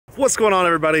What's going on,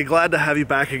 everybody? Glad to have you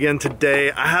back again today.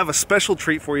 I have a special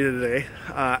treat for you today.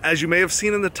 As you may have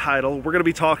seen in the title, we're going to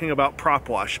be talking about prop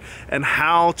wash and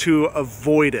how to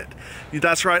avoid it.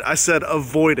 That's right, I said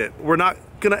avoid it. We're not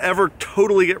going to ever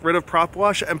totally get rid of prop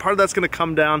wash, and part of that's going to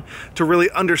come down to really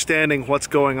understanding what's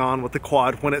going on with the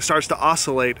quad when it starts to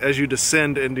oscillate as you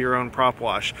descend into your own prop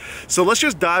wash. So let's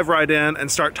just dive right in and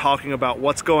start talking about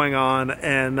what's going on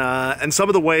and some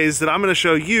of the ways that I'm going to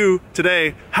show you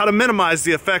today how to minimize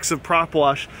the effects of prop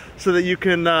wash so that you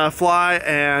can fly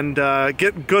and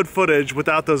get good footage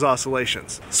without those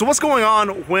oscillations. So what's going on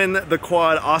when the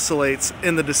quad oscillates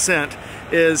in the descent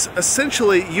is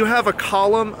essentially you have a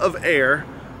column of air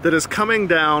that is coming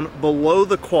down below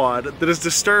the quad that is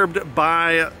disturbed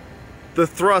by the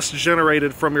thrust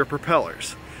generated from your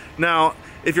propellers. Now,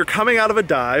 if you're coming out of a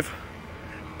dive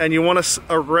and you want to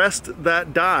arrest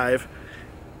that dive,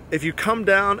 if you come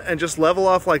down and just level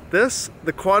off like this,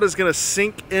 the quad is going to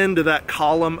sink into that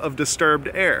column of disturbed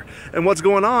air. And what's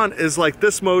going on is, like,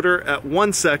 this motor at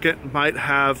 1 second might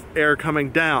have air coming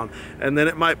down, and then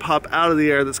it might pop out of the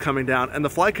air that's coming down. And the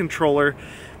flight controller,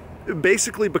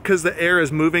 basically, because the air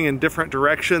is moving in different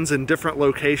directions in different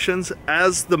locations,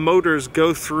 as the motors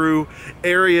go through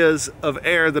areas of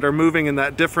air that are moving in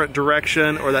that different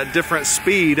direction or that different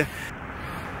speed.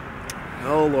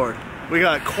 Oh Lord. We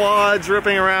got quads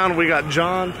ripping around. We got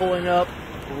John pulling up,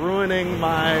 ruining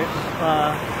my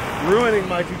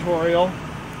tutorial.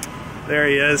 There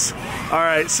he is. All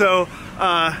right, so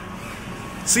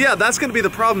yeah, that's going to be the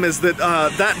problem. Is that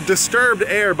that disturbed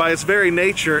air, by its very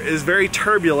nature, is very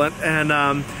turbulent,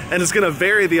 and it's going to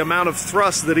vary the amount of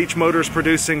thrust that each motor is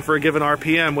producing for a given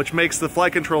RPM, which makes the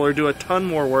flight controller do a ton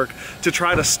more work to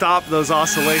try to stop those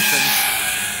oscillations.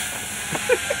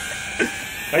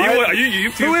 Are you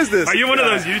YouTube? Who is this? Are you one of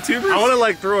those YouTubers? I want to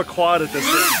like throw a quad at this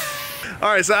thing. All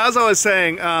right, so as I was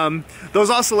saying, those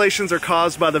oscillations are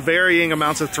caused by the varying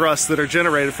amounts of thrust that are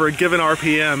generated for a given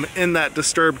RPM in that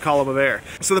disturbed column of air.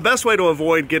 So the best way to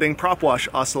avoid getting prop wash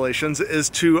oscillations is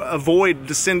to avoid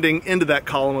descending into that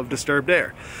column of disturbed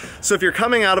air. So if you're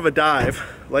coming out of a dive,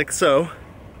 like so,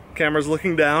 camera's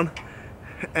looking down,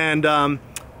 and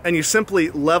you simply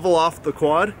level off the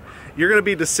quad, you're going to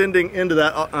be descending into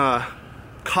that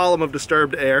column of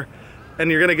disturbed air,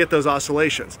 and you're going to get those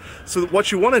oscillations. So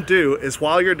what you want to do is,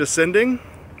 while you're descending,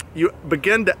 you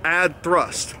begin to add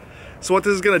thrust. So what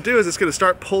this is going to do is it's going to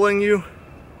start pulling you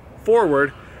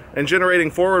forward and generating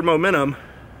forward momentum,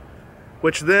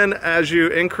 which then, as you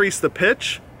increase the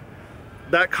pitch,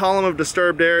 that column of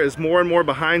disturbed air is more and more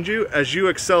behind you as you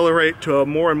accelerate to a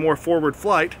more and more forward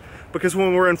flight, because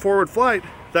when we're in forward flight,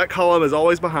 that column is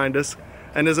always behind us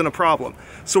and isn't a problem.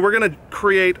 So we're going to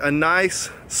create a nice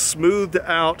smoothed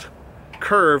out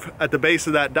curve at the base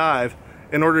of that dive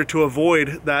in order to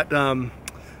avoid that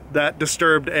that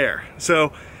disturbed air.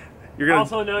 So you're going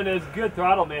also known as good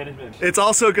throttle management. It's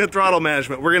also good throttle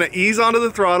management. We're going to ease onto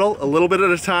the throttle a little bit at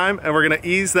a time, and we're going to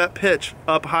ease that pitch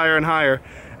up higher and higher,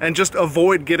 and just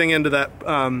avoid getting into that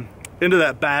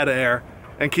bad air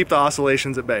and keep the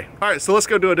oscillations at bay. All right, so let's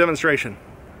go do a demonstration.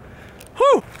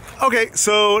 Whew! Okay,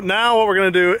 so now what we're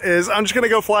going to do is I'm just going to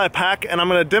go fly a pack, and I'm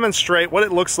going to demonstrate what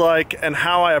it looks like and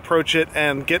how I approach it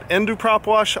and get into prop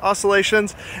wash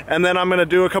oscillations, and then I'm going to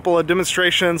do a couple of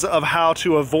demonstrations of how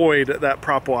to avoid that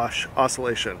prop wash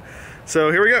oscillation.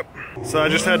 So here we go. So I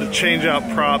just had to change out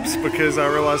props because I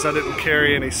realized I didn't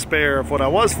carry any spare of what I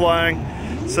was flying.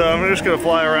 So I'm just going to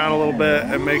fly around a little bit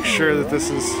and make sure that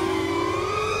this is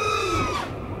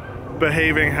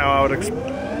behaving how I would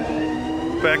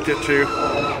expect it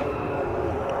to.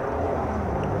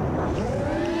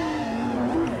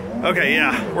 Okay,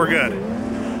 yeah, we're good.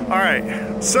 All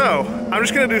right, so I'm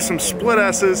just gonna do some split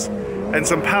S's and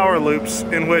some power loops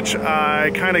in which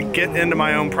I kind of get into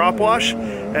my own prop wash,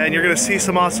 and you're gonna see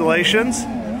some oscillations.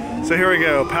 So here we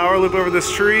go, power loop over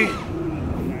this tree,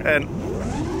 and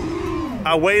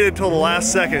I waited till the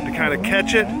last second to kind of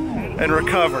catch it and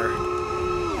recover.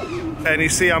 And you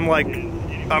see I'm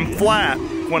flat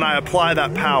when I apply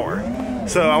that power.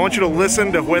 So I want you to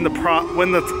listen to when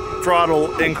the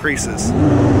throttle increases.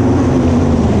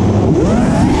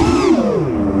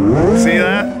 See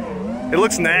that? It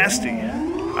looks nasty.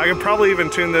 I can probably even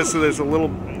tune this so there's a little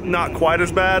not quite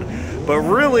as bad, but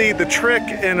really the trick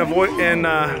in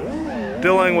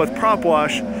dealing with prop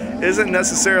wash isn't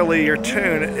necessarily your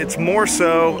tune, it's more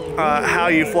so how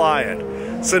you fly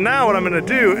it. So now what I'm going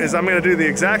to do is I'm going to do the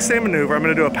exact same maneuver. I'm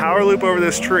going to do a power loop over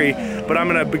this tree, but I'm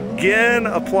going to begin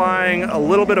applying a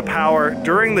little bit of power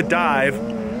during the dive,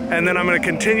 and then I'm going to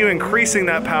continue increasing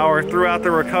that power throughout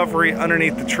the recovery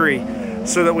underneath the tree,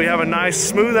 so that we have a nice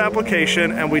smooth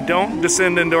application and we don't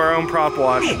descend into our own prop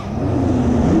wash.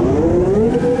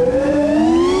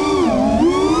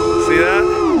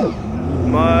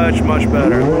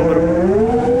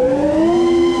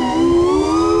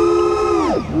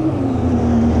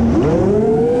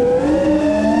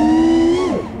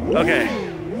 Okay.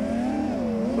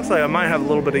 Looks like I might have a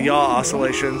little bit of yaw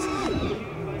oscillations.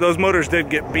 Those motors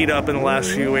did get beat up in the last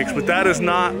few weeks, but that is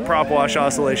not prop wash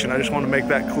oscillation. I just want to make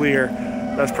that clear.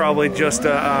 That's probably just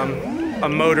a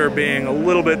motor being a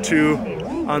little bit too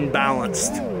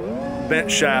unbalanced. Bent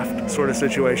shaft sort of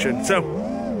situation. So,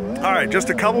 all right,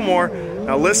 just a couple more.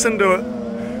 Now listen to it.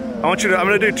 I'm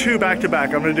gonna do two back to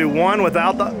back. I'm gonna do one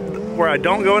without where I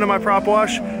don't go into my prop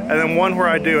wash, and then one where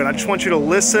I do. And I just want you to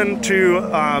listen to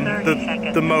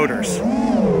the motors.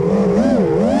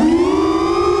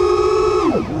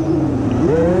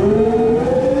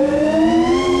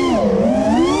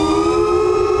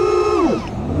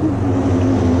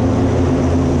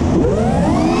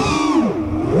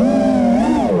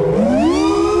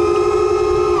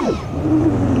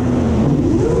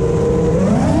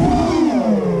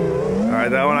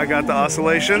 That one I got the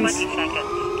oscillations.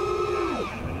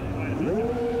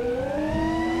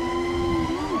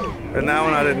 And that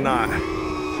one I did not.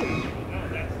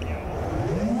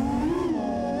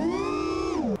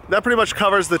 That pretty much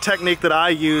covers the technique that I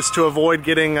use to avoid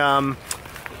getting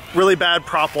really bad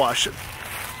prop wash.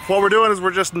 What we're doing is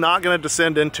we're just not going to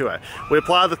descend into it. We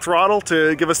apply the throttle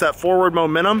to give us that forward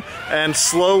momentum and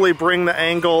slowly bring the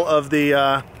angle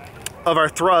of our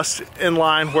thrust in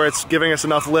line where it's giving us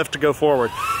enough lift to go forward.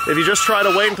 If you just try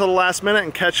to wait until the last minute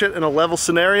and catch it in a level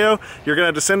scenario, you're going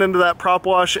to descend into that prop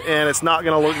wash and it's not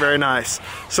going to look very nice.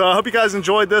 So I hope you guys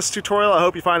enjoyed this tutorial. I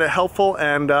hope you find it helpful,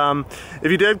 and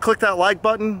if you did, click that like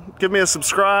button, give me a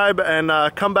subscribe, and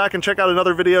come back and check out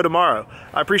another video tomorrow.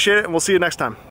 I appreciate it, and we'll see you next time.